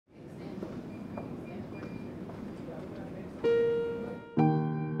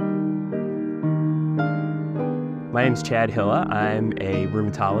My name's Chad Hille. I'm a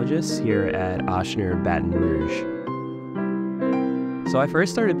rheumatologist here at Ochsner Baton Rouge. So I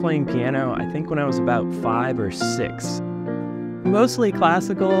first started playing piano, I think when I was about 5 or 6. Mostly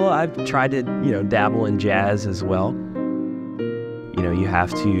classical. I've tried to, dabble in jazz as well. You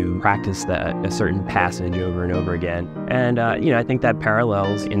have to practice a certain passage over and over again. And, I think that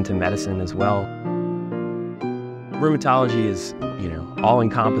parallels into medicine as well. Rheumatology is,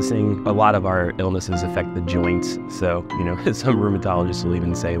 all-encompassing. A lot of our illnesses affect the joints. So, some rheumatologists will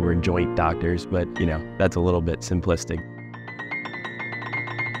even say we're joint doctors, but, that's a little bit simplistic.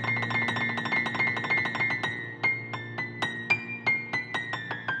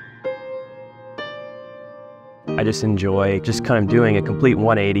 I just enjoy kind of doing a complete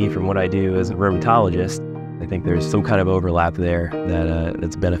 180 from what I do as a rheumatologist. I think there's some kind of overlap there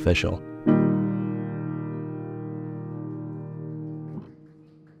that's beneficial.